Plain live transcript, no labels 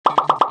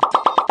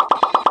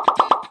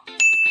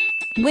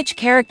Which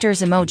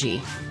character's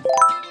emoji?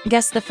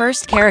 Guess the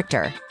first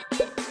character.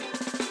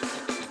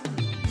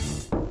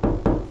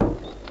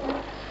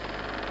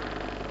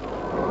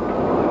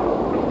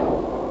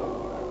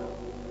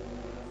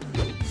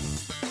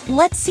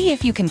 Let's see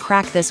if you can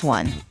crack this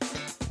one.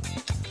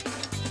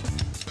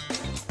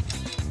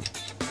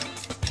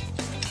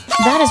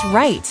 That is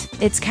right,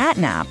 it's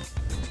catnap.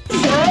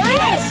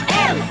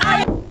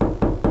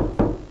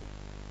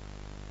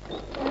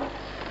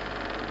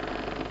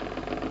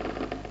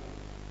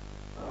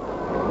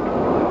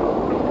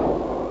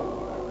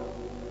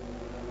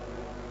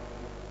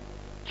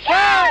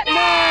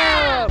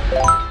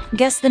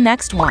 Guess the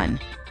next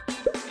one.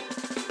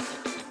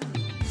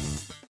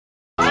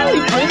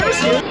 I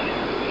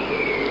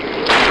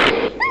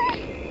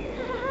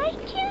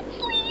can't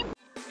sleep.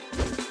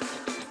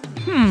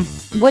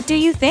 What do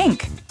you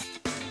think?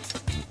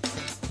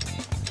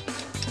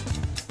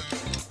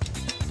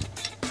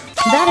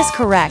 That is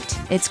correct,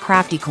 it's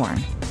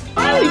CRAFTYCORN.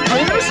 I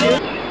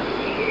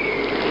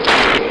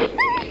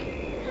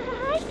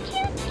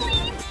can't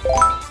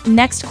sleep.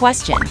 Next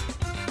question.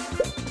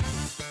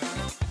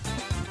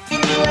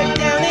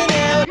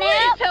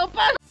 Help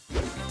us.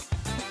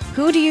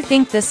 Who do you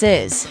think this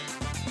is?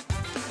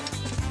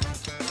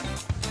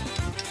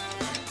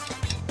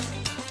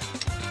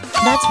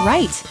 That's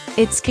right,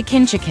 it's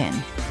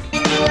KICKINCHICKEN.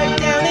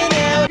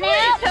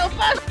 Help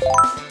us.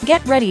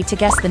 Get ready to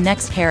guess the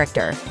next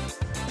character.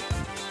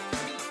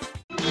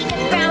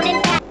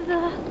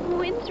 The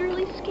wind's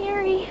really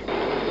scary.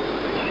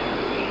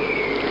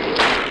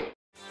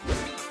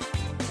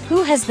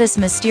 Who has this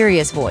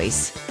mysterious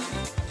voice?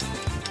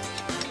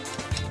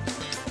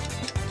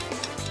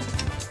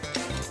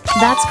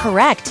 That's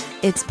correct,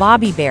 it's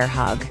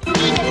BUBBA.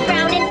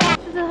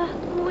 The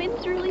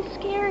wind's really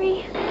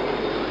scary.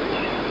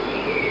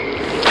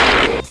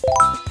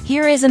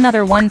 Here is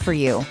another one for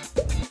you.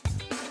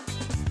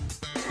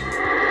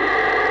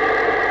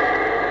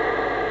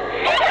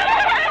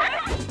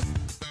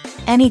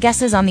 Any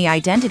guesses on the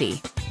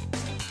identity?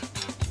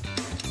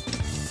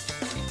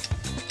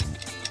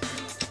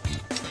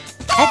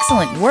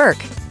 Excellent work!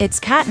 It's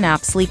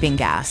catnap sleeping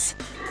gas.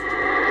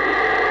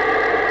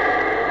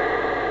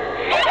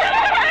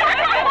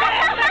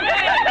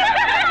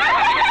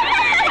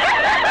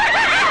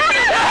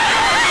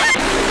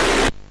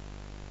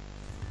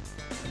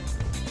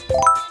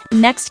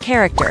 Next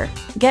character.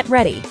 Get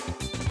ready.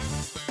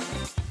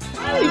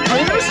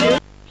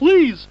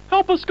 Please,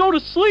 help us go to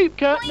sleep,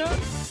 Catnap.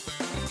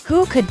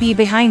 Who could be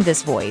behind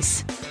this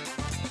voice?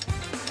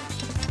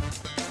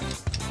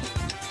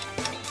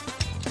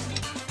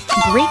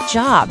 Great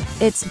job!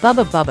 It's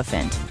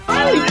BUBBAPHANT.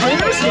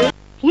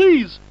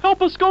 Please,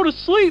 help us go to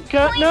sleep,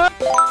 Catnap.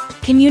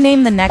 Can you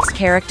name the next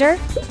character?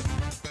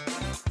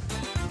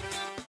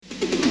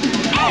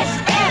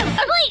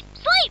 Sleep,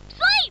 sleep,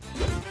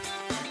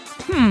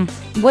 sleep.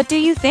 What do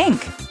you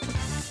think?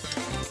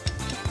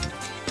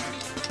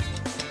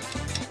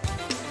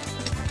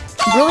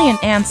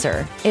 Brilliant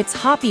answer. It's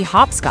HOPPY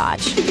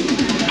HOPSCOTCH.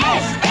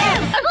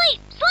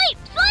 Sleep, sleep,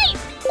 sleep.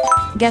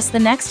 Guess the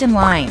next in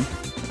line.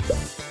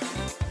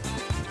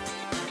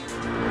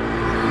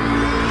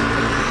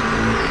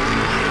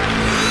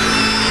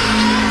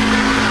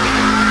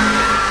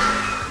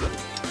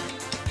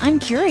 I'm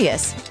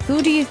curious.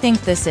 Who do you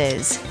think this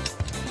is?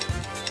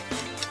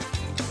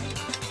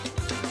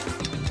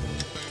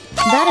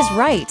 That is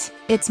right.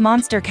 It's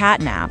Monster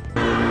Catnap.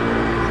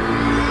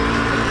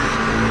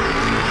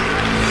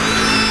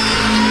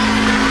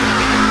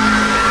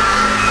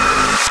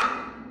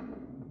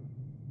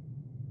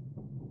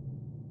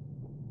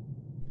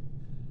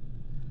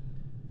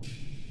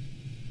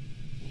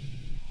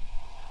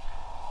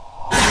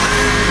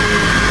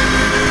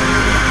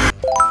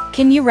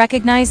 Can you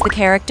recognize the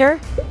character?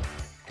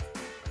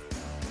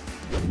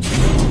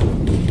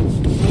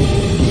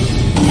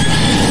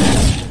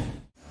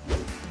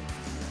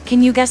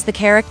 Can you guess the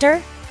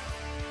character?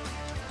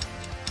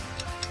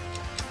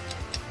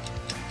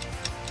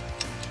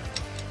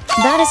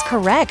 That is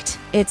correct.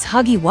 It's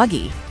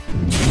HUGGY.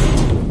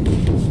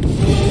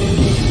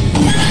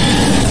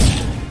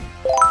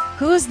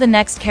 Who's the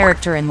next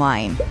character in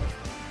line?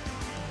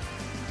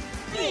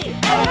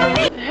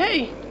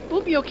 Hey,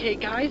 we'll be okay,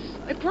 guys.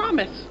 I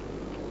promise.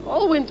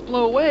 All winds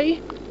blow away.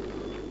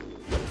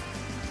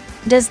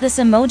 Does this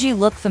emoji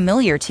look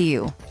familiar to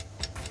you?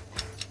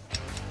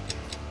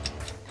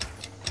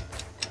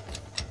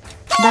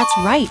 That's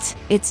right,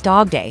 it's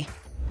DOGDAY.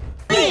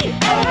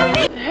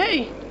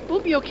 Hey,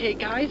 we'll be okay,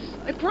 guys.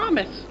 I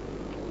promise.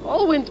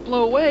 All winds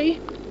blow away.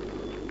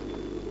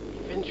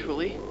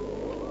 Eventually.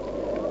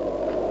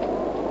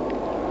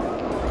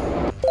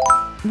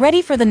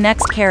 Ready for the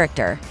next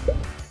character.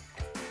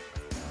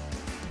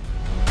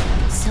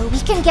 So we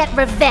can get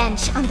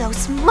revenge on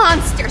those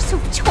monsters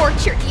who've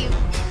tortured you.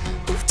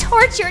 Who've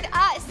tortured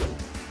us.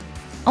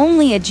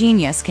 Only a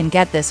genius can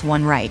get this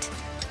one right.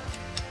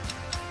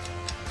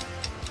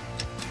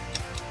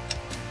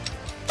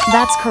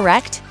 That's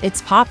correct,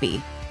 it's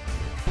Poppy.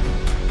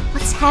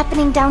 What's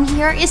happening down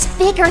here is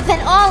bigger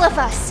than all of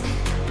us.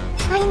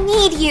 I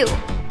need you.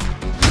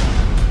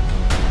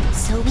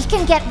 So we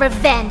can get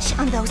revenge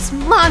on those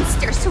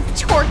monsters who've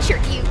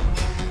tortured you.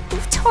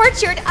 Who've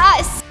tortured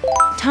us.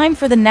 Time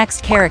for the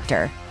next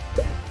character.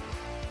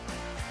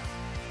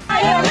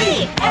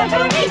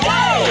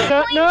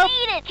 Catnap? We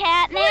need it,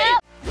 Catnap!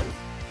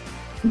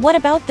 What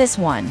about this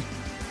one?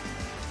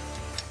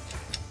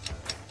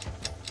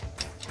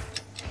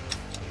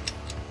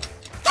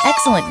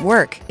 Excellent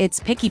work, it's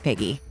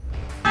PICKYPIGGY.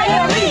 We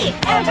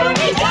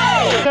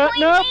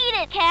Catnap? need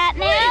it,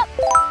 Catnap!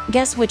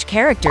 Guess which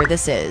character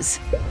this is?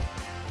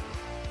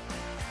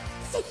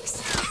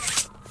 6,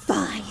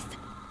 5,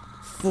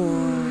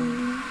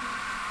 4.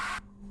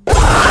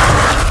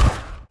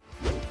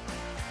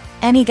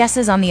 Any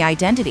guesses on the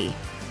identity?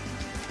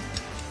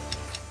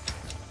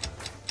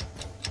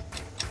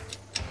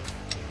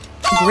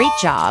 Great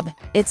job,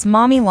 it's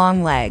Mommy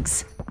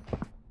Longlegs.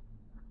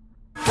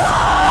 I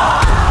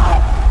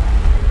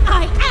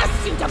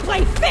asked you to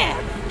play fair,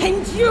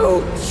 and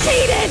you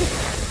cheated!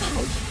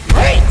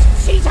 I hate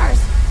cheaters!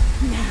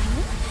 Now,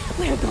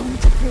 we're going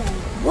to play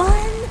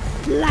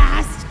one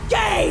last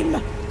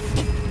game!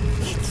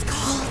 It's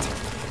called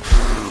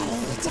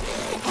Hide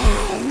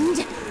and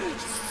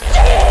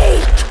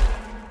Seek!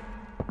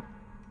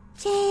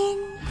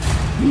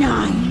 10,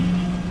 9,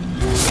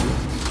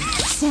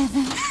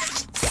 7,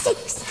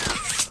 6,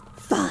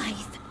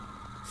 5,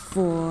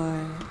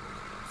 4,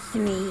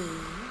 3,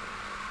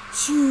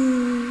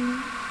 2.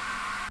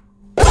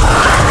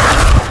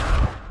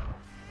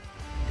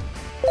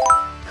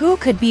 Who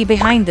could be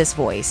behind this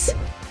voice?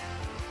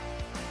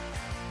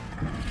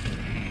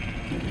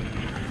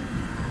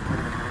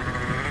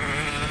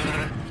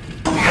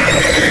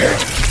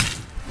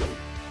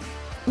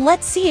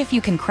 Let's see if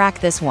you can crack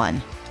this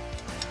one.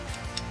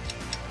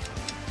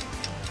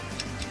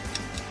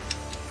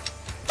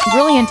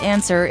 Brilliant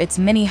answer, it's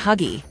Mini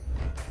Huggy.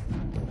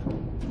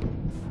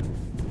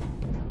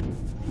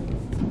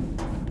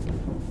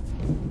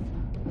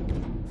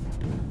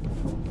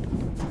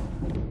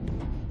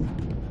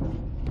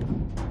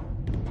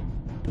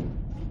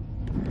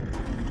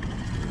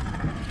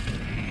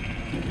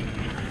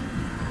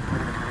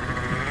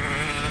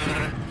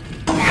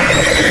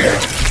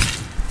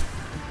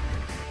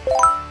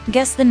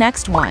 Guess the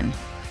next one.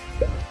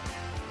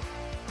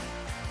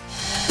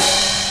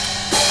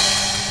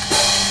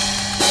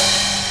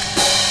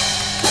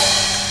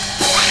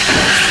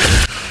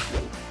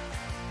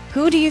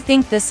 Who do you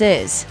think this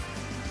is?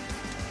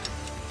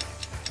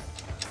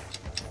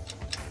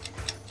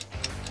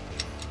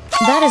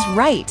 That is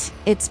right,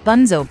 it's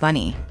Bunzo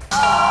Bunny.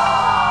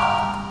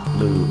 Blue.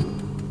 Blue.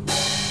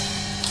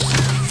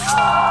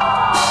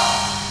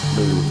 Blue.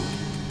 Blue.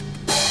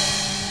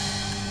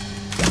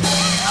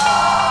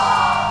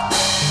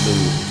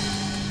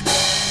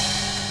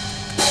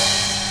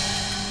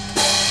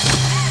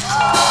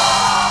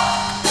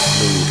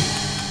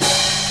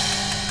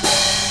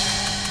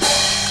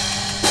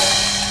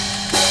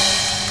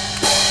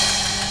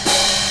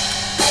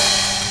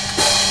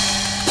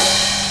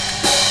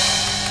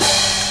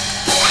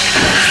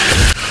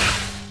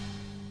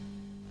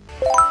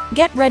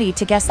 Get ready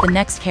to guess the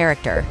next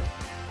character.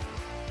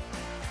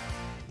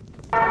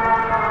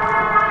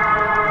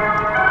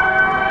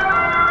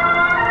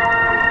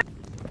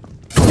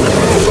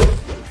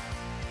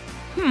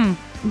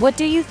 What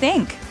do you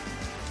think?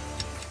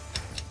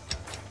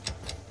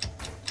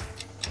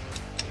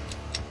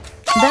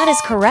 That is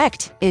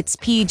correct, it's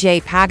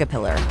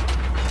PICKYPIGGY.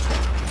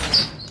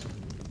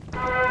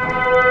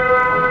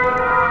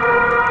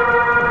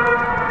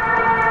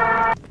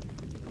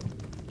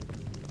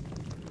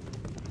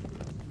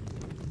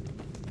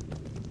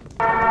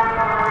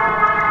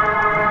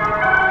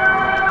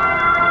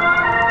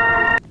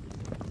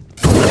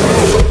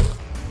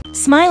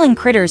 Smiling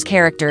Critters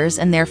characters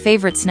and their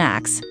favorite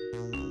snacks.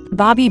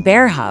 Bobby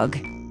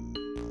BEARHUG,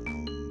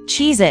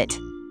 Cheez-It,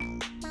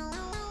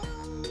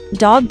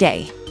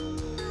 DOGDAY,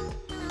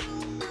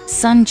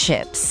 Sun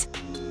Chips,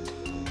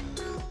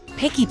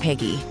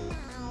 PICKYPIGGY,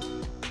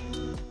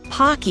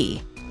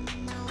 Pocky,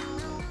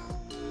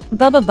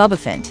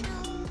 BUBBAPHANT,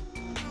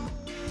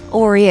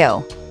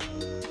 Oreo,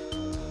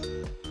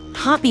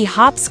 HOPPY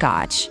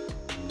HOPSCOTCH,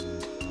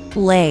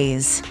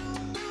 Lay's,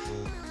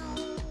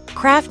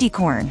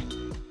 CRAFTYCORN,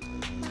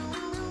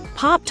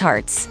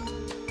 Pop-Tarts,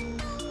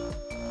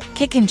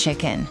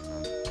 KICKINCHICKEN,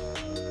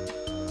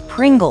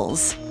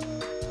 Pringles,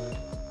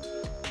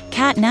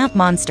 Catnap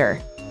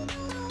Monster,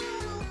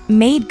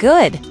 Made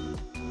Good,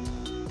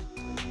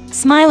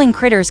 Smiling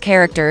Critters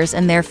characters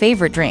and their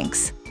favorite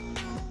drinks.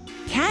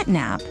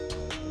 Catnap,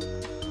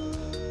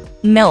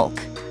 Milk,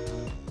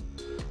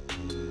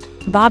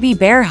 Bobby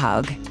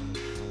BEARHUG,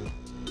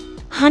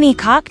 Honey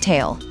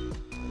Cocktail,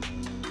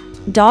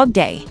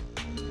 DOGDAY,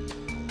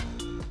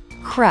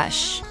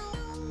 Crush,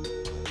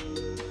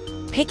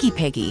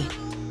 PICKYPIGGY,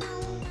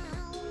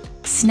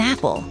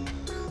 Snapple,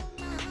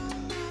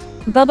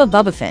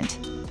 BUBBAPHANT,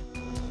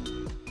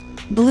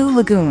 Blue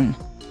Lagoon,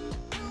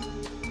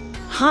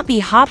 HOPPY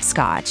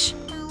HOPSCOTCH,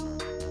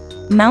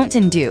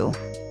 Mountain Dew,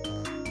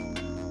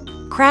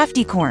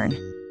 CRAFTYCORN,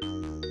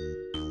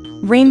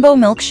 Rainbow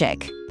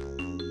Milkshake,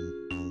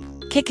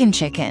 Kickin'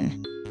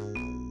 Chicken.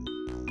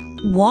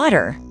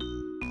 Water.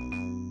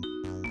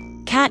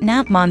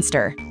 Catnap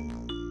Monster.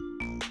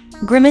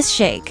 Grimace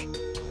Shake.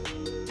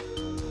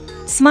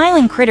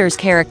 Smiling Critters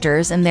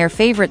characters and their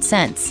favorite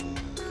scents.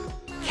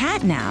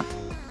 Catnap.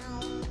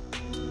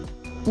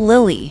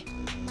 Lily.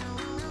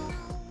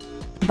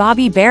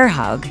 Bobby Bear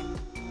Hug.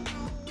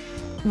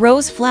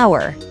 Rose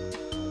Flower.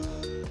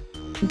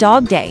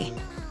 Dog Day.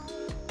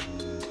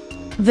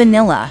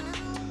 Vanilla.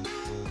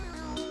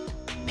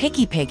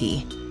 Picky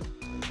Piggy.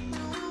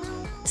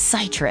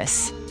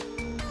 Citrus.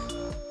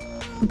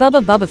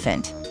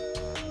 BUBBAPHANT.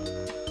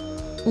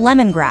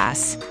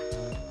 Lemongrass.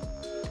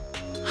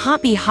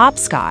 HOPPY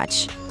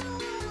Hopscotch.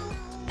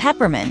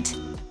 Peppermint.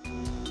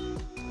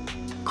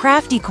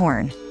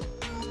 CRAFTYCORN.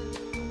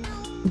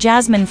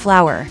 Jasmine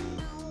Flower.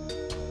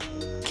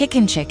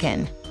 Kickin'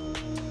 Chicken.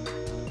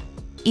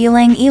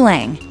 Elang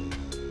Elang.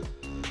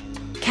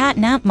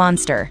 Catnap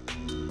Monster.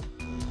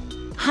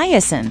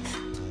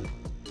 Hyacinth.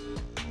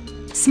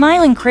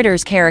 Smiling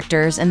Critters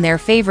characters and their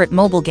favorite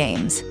mobile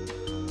games.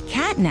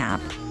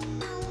 Catnap.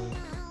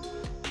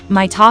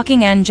 My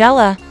Talking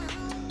Angela.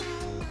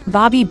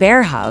 Bobby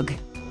Bear Hug.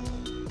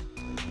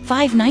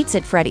 Five Nights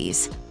at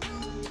Freddy's.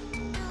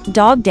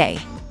 Dog Day.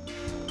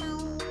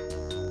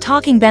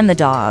 Talking Ben the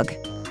Dog.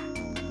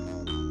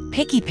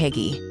 Picky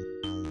Piggy.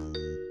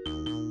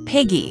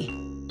 Piggy.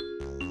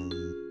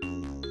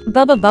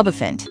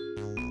 BUBBAPHANT.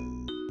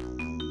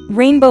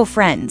 Rainbow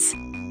Friends.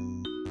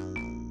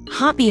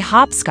 HOPPY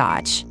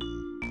Hopscotch.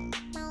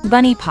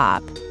 Bunny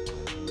Pop.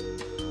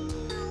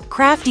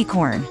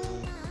 CRAFTYCORN.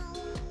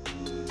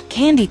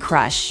 Candy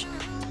Crush.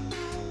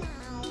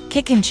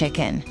 Kickin'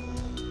 Chicken.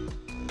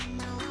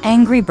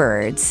 Angry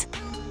Birds.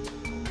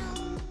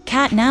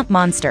 Catnap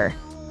Monster.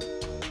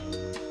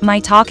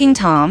 My Talking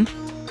Tom.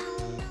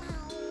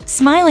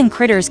 Smiling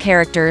Critters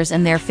characters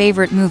and their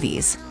favorite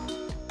movies.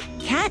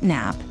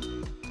 Catnap.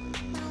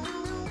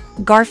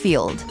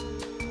 Garfield.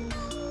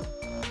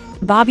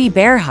 Bobby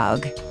Bear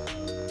Hug.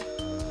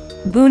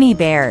 Boonie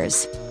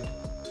Bears.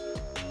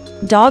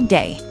 Dog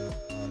Day.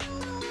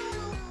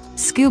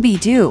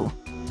 Scooby-Doo.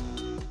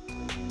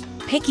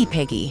 Picky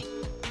Piggy.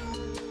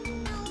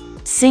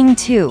 Sing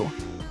 2.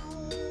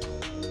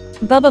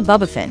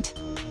 BUBBAPHANT.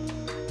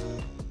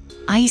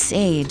 Ice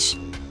Age.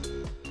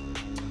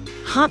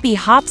 HOPPY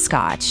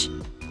Hopscotch.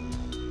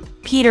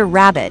 Peter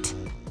Rabbit.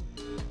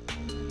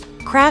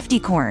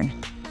 CRAFTYCORN.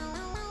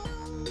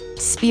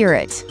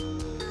 Spirit.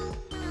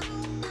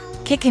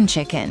 Kickin'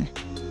 Chicken.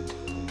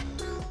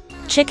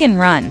 Chicken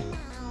Run.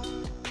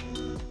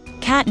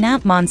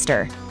 Catnap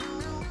Monster.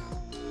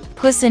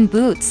 Puss in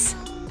Boots.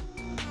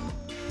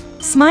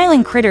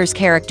 Smiling Critters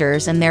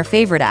characters and their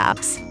favorite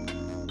apps.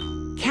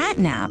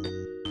 Catnap.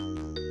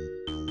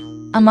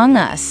 Among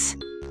Us.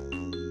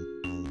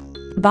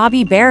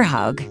 Bobby Bear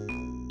Hug.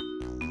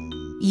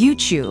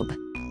 YouTube.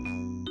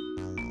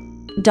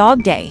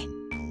 Dog Day.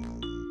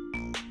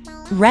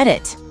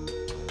 Reddit.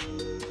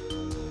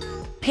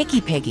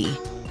 Picky Piggy.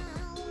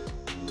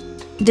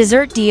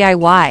 Dessert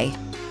DIY.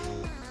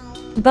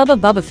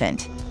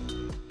 BUBBAPHANT.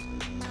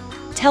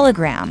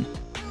 Telegram.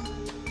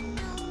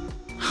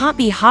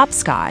 HOPPY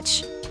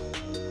Hopscotch.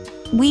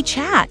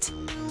 WeChat.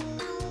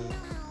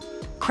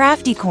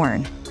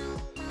 CRAFTYCORN.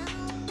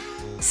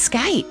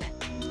 Skype.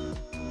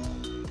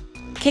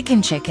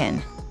 Kickin'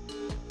 Chicken.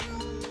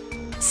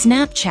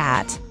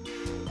 Snapchat.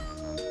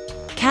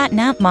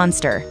 Catnap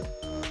Monster.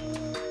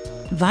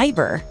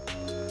 Viber.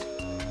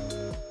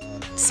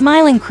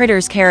 Smiling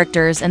Critters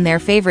characters and their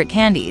favorite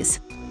candies.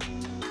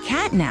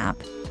 Catnap.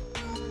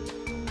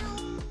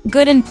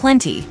 Good and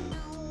Plenty.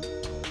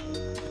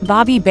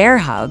 Bobby Bear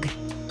Hug.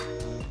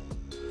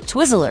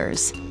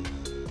 Twizzlers.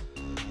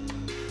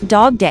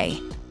 Dog Day.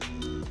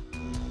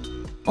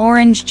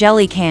 Orange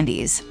Jelly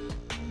Candies.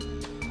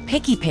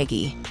 Picky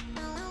Piggy.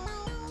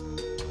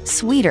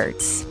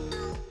 Sweeterts.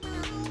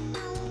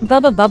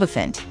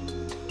 BUBBAPHANT.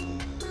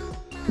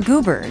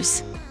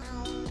 Goobers.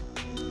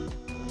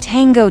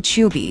 Tango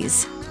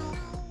Chewies.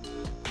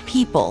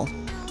 People.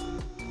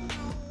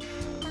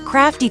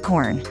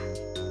 CRAFTYCORN.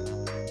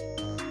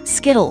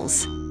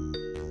 Skittles.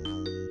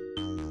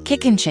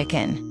 Kickin'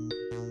 Chicken.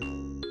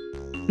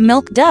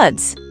 Milk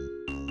Duds.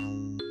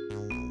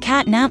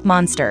 Catnap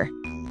Monster.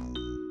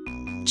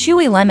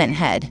 Chewy Lemon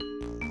Head.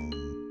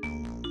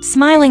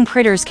 Smiling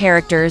Critters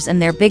characters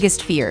and their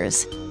biggest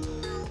fears.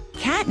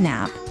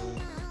 Catnap.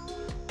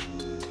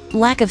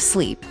 Lack of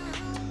sleep.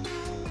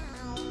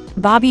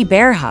 Bobby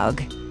Bear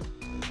Hug.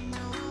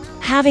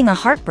 Having a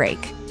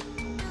heartbreak.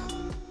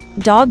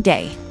 Dog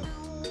Day.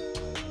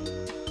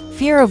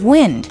 Fear of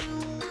Wind.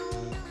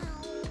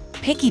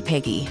 Picky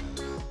Piggy.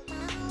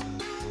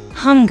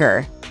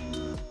 Hunger.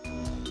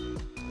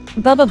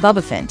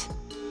 BUBBAPHANT.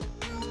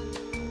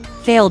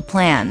 Failed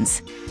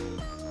Plans.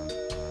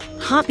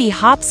 HOPPY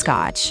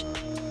Hopscotch.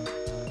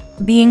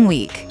 Being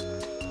Weak.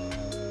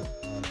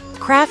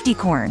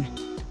 CRAFTYCORN.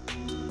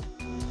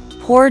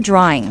 Poor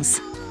Drawings.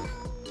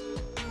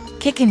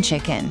 Kickin'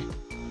 Chicken.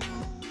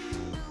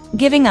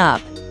 Giving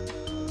Up.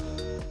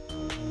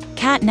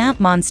 Catnap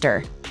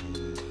Monster.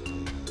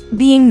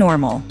 Being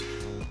normal.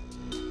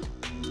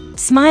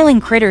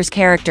 Smiling critters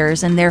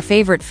characters and their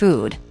favorite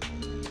food.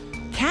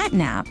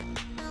 Catnap.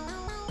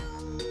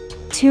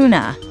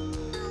 Tuna.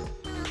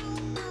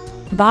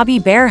 Bobby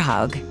Bear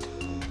Hug.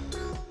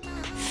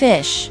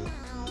 Fish.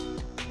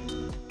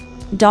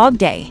 Dog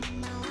Day.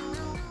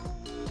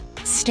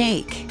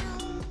 Steak.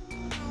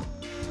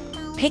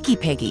 Picky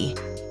Piggy.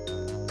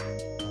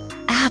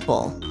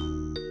 Apple.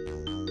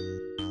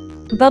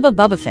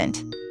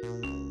 BUBBAPHANT.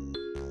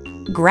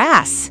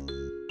 Grass.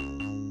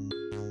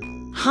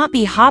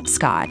 HOPPY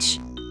HOPSCOTCH.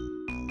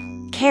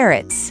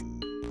 Carrots.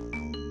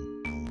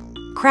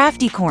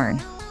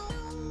 CRAFTYCORN.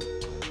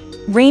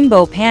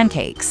 Rainbow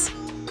pancakes.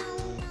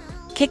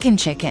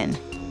 KICKINCHICKEN.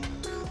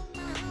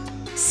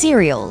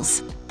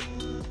 Cereals.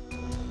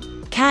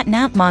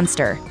 CATNAP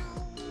monster.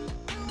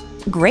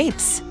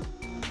 Grapes.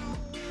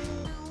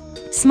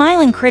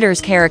 Smiling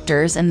critters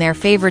characters and their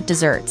favorite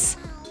desserts.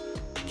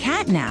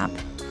 Catnap.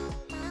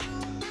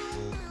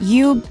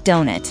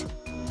 Donut.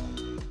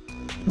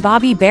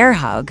 Bobby Bear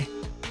Hug.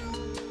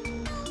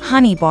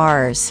 Honey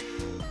bars.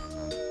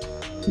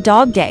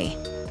 Dog Day.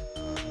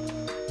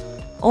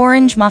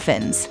 Orange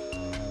muffins.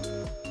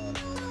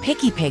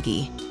 Picky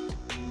Piggy.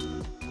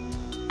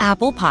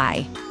 Apple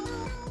pie.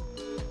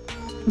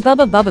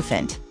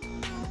 BUBBAPHANT.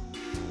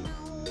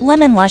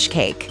 Lemon lush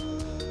cake.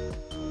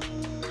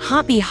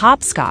 HOPPY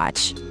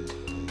HOPSCOTCH.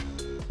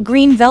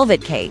 Green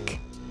velvet cake.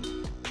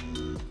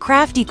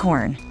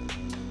 CRAFTYCORN.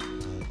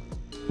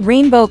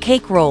 Rainbow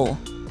cake roll.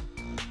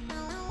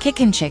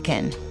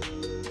 KICKINCHICKEN.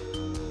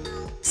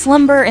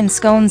 Slumber and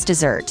scones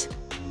dessert.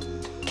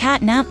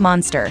 Catnap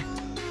monster.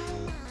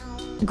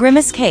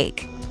 Grimace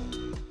cake.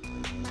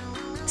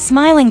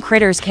 Smiling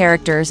critters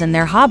characters and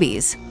their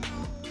hobbies.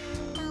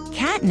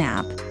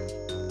 Catnap.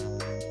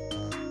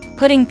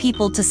 Putting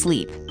people to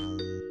sleep.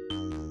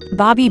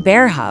 Bobby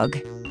Bear Hug.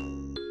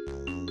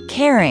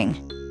 Caring.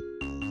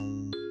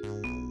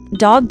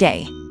 Dog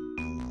Day.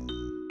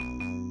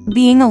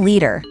 Being a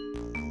leader.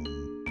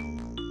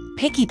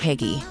 Picky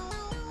Piggy.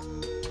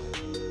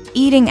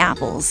 Eating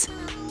apples.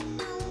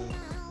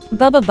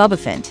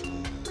 BUBBAPHANT.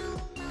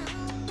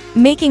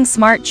 Making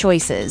smart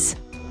choices.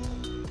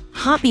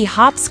 HOPPY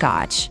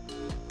HOPSCOTCH.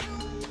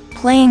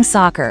 Playing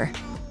soccer.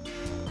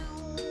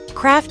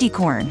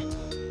 CRAFTYCORN.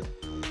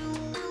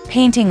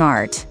 Painting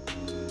art.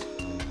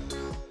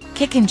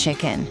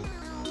 KICKINCHICKEN.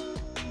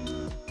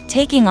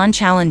 Taking on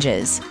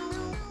challenges.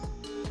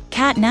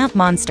 Catnap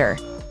monster.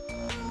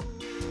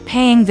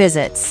 Paying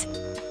visits.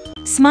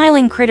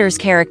 Smiling critters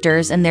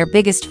characters and their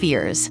biggest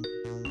fears.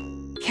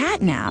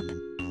 Catnap.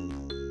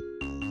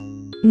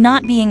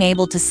 Not being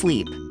able to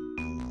sleep.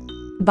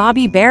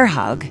 Bobby Bear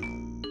Hug.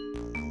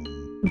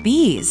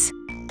 Bees.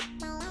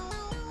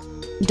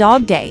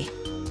 Dog Day.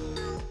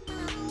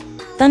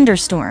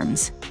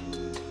 Thunderstorms.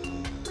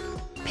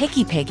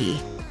 Picky Piggy.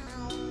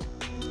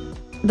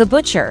 The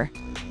Butcher.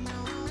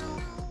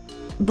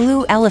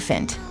 Blue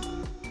Elephant.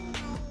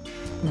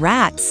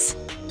 Rats.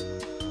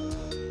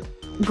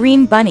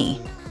 Green Bunny.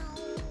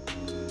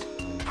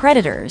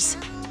 Predators.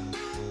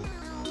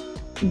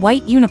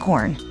 White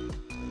Unicorn.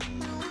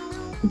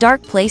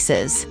 Dark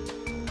Places.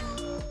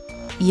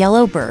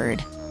 Yellow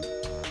Bird.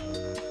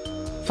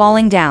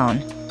 Falling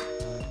Down.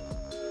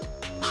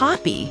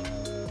 Hoppy.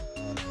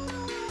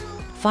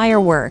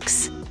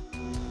 Fireworks.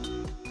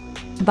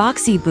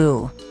 Boxy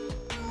Boo.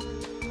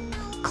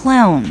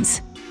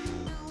 Clowns.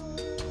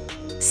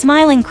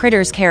 Smiling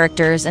critters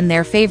characters and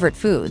their favorite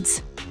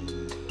foods.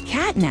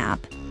 Catnap.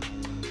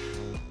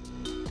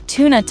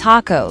 Tuna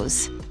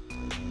tacos.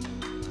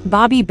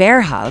 Bobby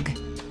Bear Hug.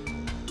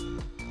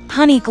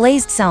 Honey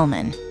glazed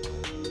salmon.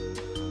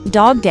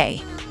 Dog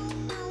Day.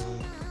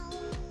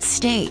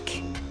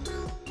 Steak.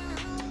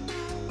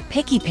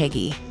 Picky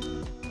Piggy.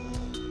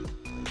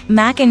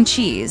 Mac and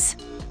cheese.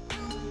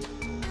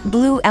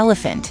 Blue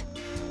Elephant.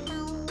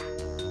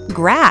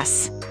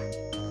 Grass.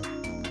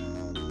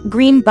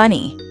 Green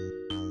Bunny.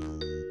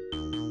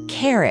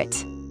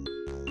 Carrot.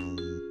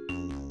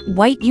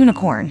 White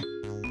Unicorn.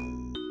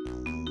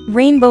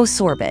 Rainbow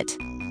Sorbet.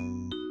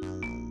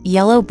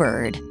 Yellow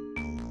Bird.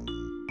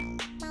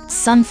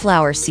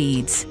 Sunflower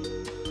seeds.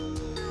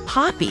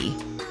 Hoppy.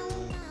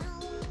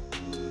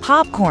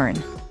 Popcorn.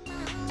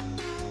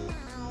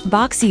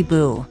 Boxy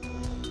Boo.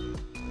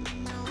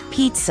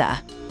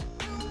 Pizza.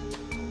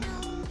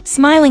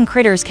 Smiling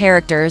critters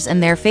characters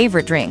and their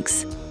favorite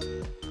drinks.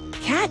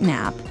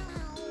 Catnap.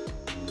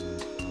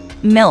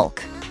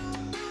 Milk.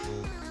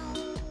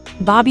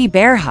 Bobby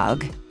Bear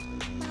Hug.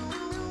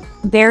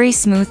 Berry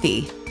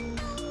smoothie.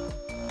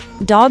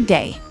 Dog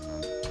Day.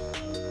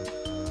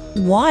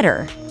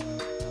 Water.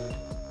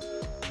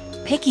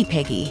 Picky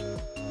Piggy.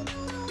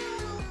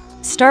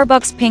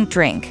 Starbucks pink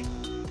drink.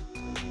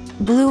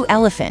 Blue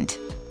Elephant.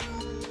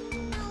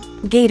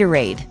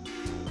 Gatorade.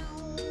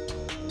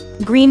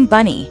 Green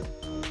Bunny.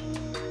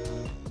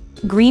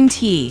 Green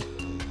tea.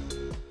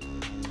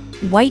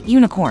 White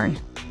Unicorn.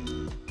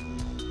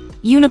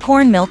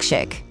 Unicorn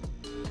milkshake.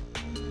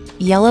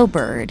 Yellow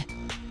Bird.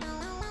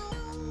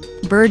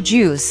 Bird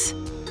juice.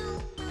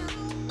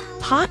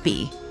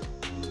 Hoppy.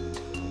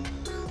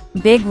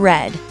 Big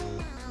Red,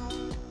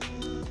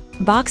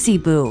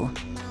 Boxy Boo,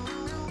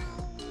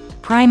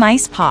 Prime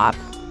Ice Pop.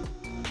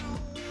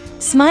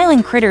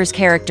 Smiling Critters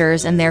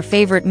characters and their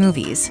favorite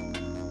movies.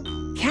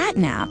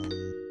 Catnap,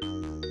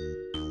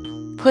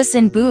 Puss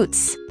in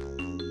Boots,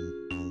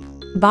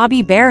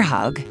 Bobby Bear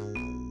Hug,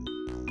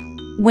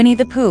 Winnie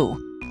the Pooh,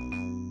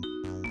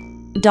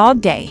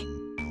 Dog Day,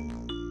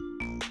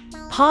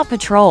 Paw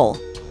Patrol,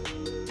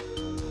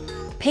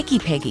 Picky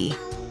Piggy,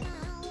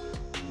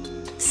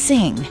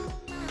 Sing,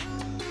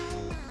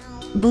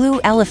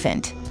 Blue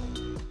Elephant,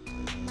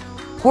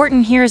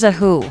 Horton Hears a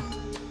Who,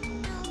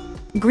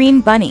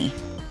 Green Bunny,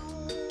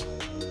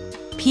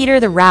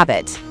 Peter the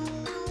Rabbit,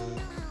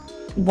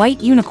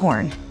 White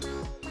Unicorn,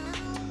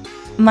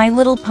 My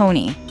Little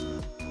Pony,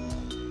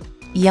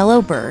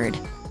 Yellow Bird,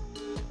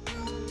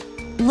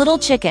 Little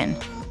Chicken,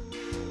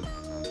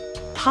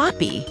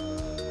 Hoppy,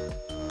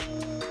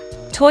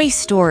 Toy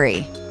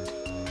Story,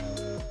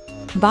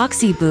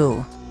 Boxy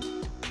Boo,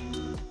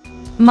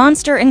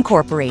 Monster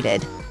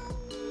Incorporated.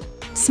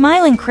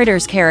 Smiling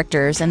Critters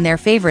characters and their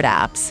favorite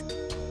apps.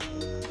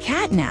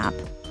 Catnap,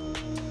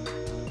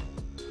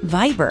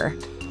 Viber,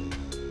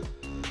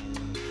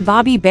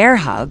 Bobby Bear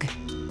Hug,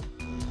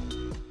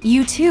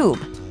 YouTube,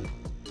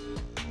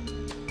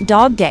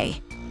 Dog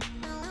Day,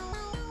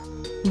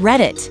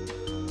 Reddit,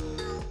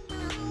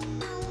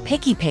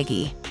 Picky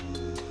Piggy,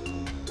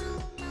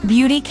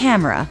 Beauty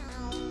Camera,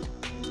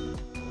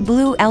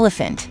 Blue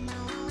Elephant,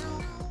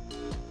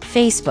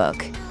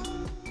 Facebook,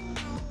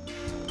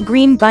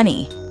 Green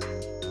Bunny,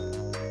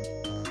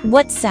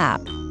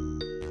 WhatsApp,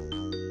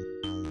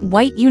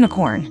 White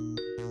Unicorn,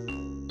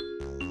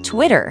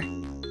 Twitter,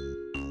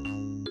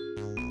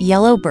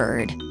 Yellow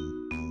Bird,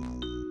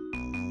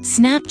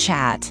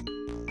 Snapchat,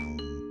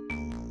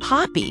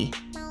 Hoppy,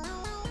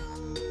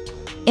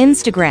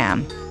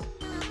 Instagram,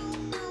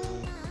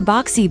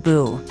 Boxy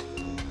Boo,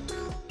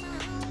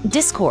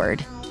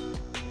 Discord.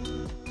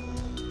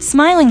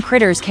 Smiling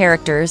Critters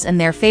characters and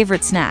their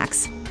favorite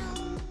snacks.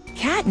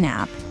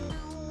 Catnap,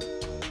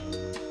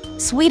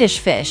 Swedish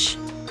Fish,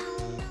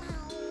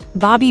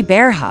 Bobby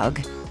Bear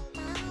Hug,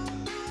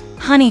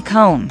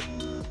 Honeycomb,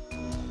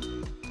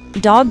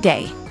 Dog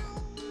Day,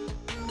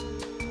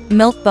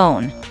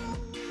 Milkbone,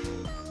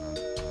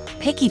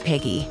 Picky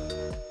Piggy,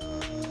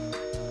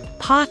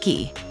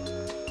 Pocky,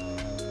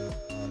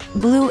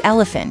 Blue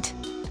Elephant,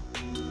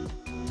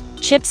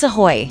 Chips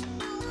Ahoy,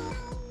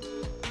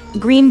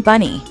 Green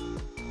Bunny,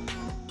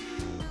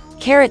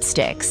 Carrot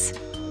Sticks,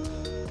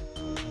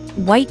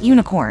 White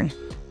Unicorn,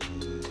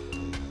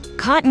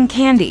 Cotton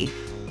Candy,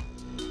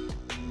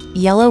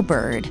 Yellow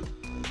Bird,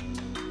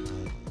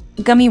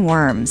 Gummy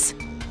Worms,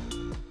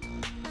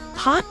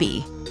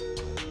 Hoppy,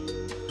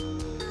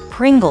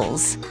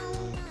 Pringles,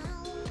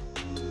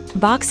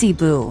 Boxy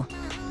Boo,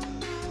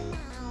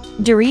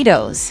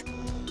 Doritos.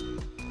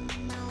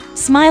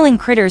 Smiling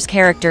Critters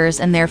characters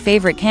and their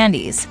favorite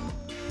candies.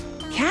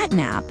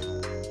 Catnap,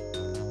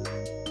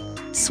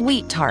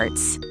 Sweet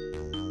Tarts,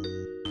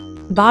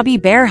 Bobby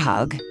Bear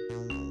Hug,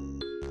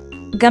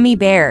 Gummy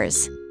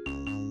Bears,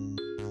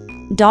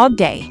 Dog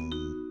Day,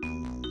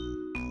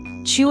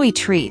 Chewy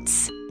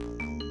Treats,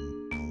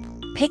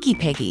 Picky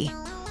Piggy,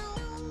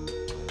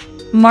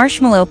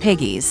 Marshmallow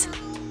Piggies,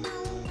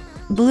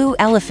 Blue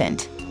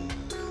Elephant,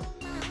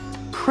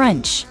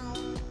 Crunch,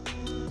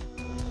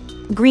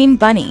 Green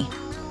Bunny,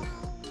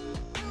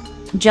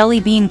 Jelly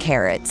Bean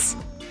Carrots,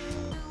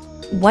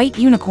 White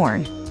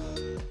Unicorn,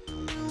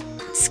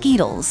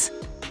 Skittles,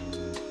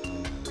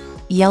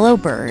 Yellow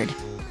Bird,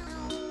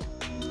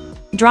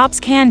 Drops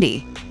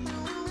Candy,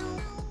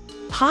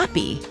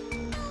 Hoppy,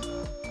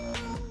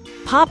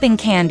 Popping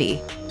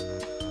Candy,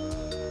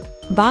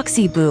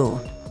 Boxy Boo,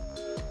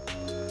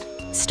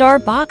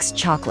 Starbucks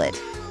Chocolate.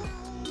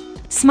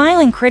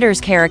 Smiling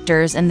Critters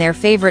characters and their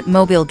favorite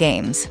mobile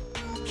games.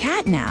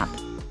 Catnap,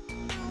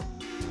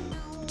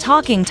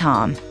 Talking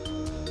Tom,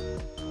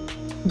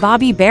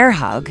 Bobby Bear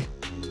Hug,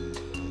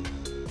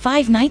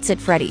 Five Nights at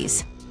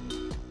Freddy's,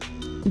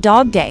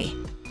 Dog Day,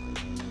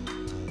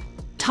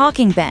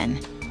 Talking Ben,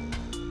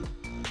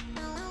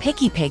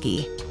 Picky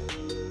Piggy,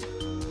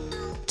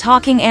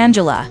 Talking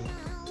Angela,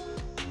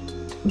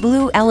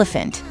 Blue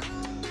Elephant,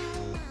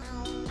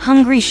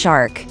 Hungry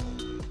Shark,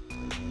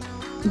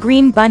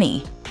 Green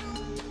Bunny,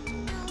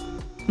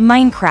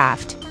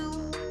 Minecraft,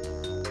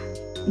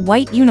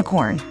 White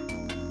Unicorn,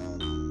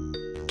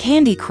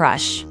 Candy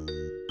Crush,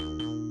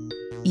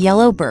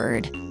 Yellow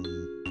Bird,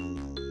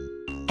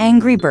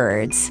 Angry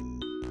Birds,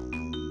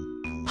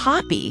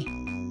 Poppy,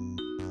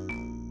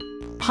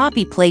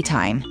 Poppy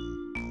Playtime,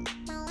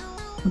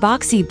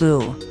 Boxy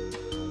Boo,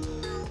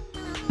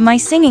 My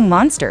Singing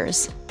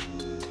Monsters.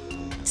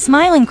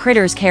 Smiling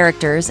Critters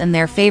characters and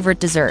their favorite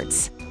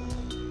desserts.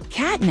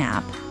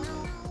 Catnap,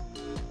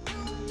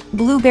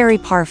 Blueberry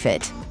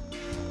Parfait,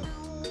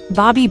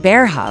 Bobby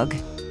Bear Hug,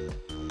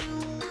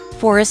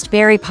 Forest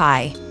Berry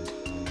Pie,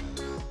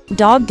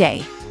 Dog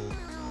Day,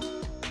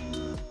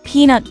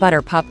 Peanut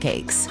Butter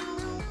Pupcakes,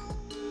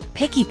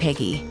 Picky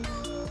Piggy,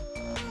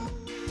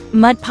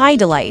 Mud Pie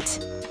Delight,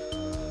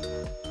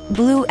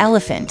 Blue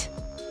elephant.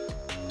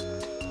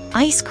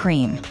 Ice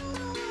cream.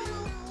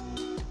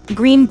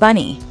 Green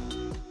bunny.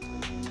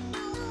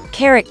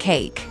 Carrot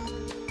cake.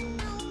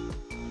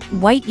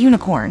 White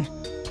unicorn.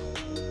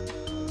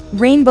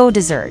 Rainbow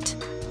dessert.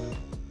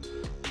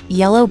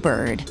 Yellow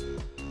bird.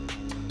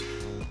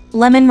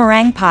 Lemon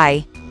meringue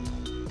pie.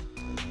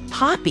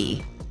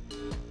 Hoppy.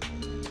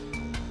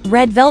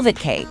 Red velvet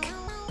cake.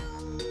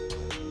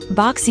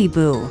 Boxy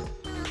boo.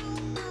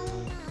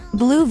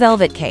 Blue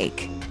velvet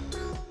cake.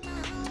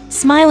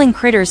 Smiling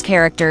critters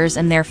characters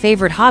and their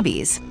favorite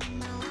hobbies.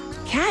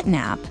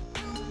 Catnap.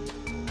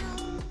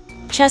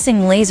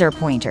 Chessing laser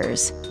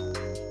pointers.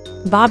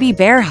 Bobby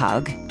bear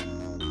hug.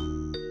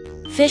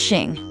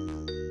 Fishing.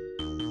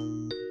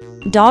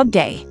 Dog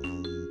day.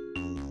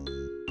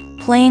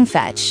 Playing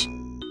fetch.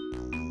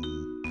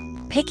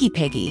 Picky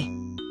piggy.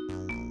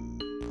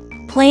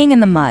 Playing in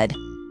the mud.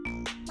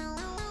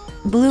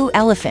 Blue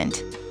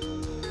elephant.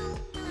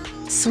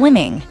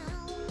 Swimming.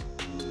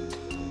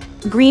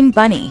 Green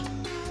bunny.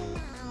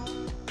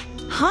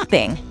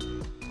 Hopping.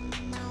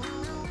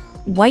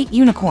 White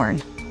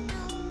unicorn.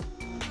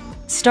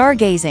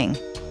 Stargazing.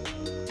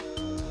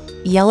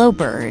 Yellow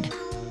bird.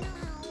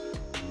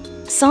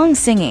 Song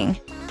singing.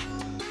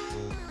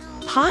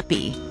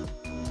 Hoppy.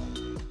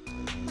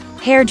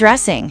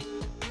 Hairdressing.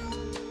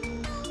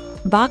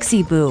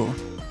 Boxy boo.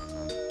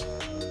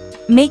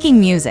 Making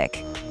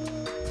music.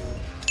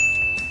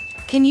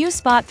 Can you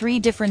spot 3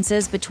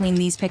 differences between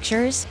these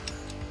pictures?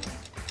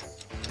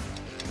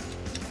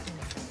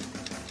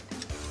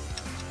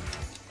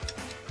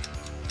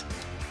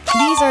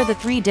 These are the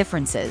 3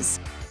 differences.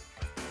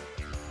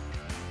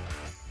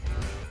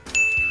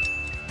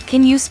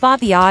 Can you spot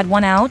the odd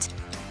one out?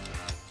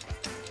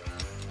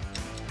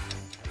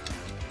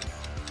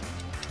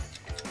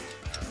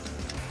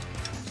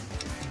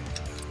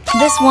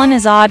 This one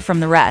is odd from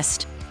the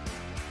rest.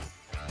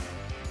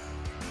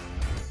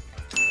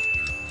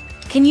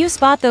 Can you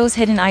spot those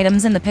hidden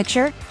items in the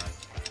picture?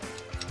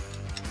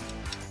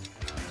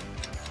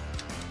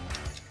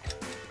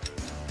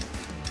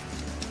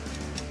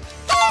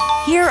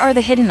 Here are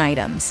the hidden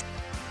items.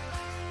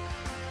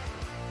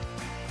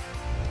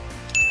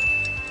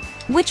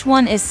 Which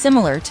one is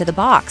similar to the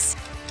box?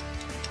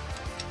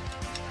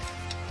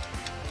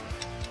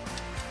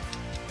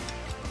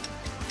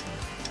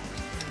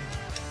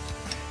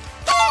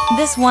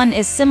 This one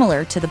is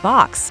similar to the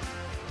box.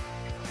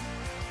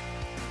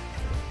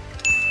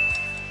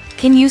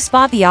 Can you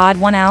spot the odd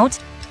one out?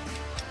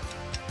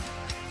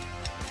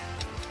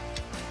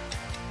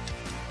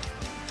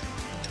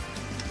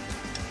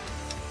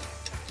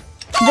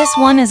 This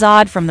one is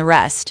odd from the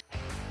rest.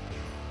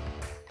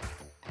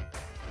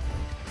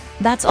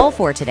 That's all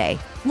for today.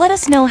 Let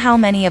us know how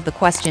many of the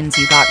questions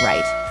you got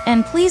right.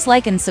 And please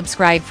like and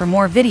subscribe for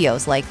more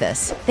videos like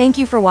this. Thank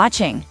you for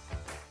watching.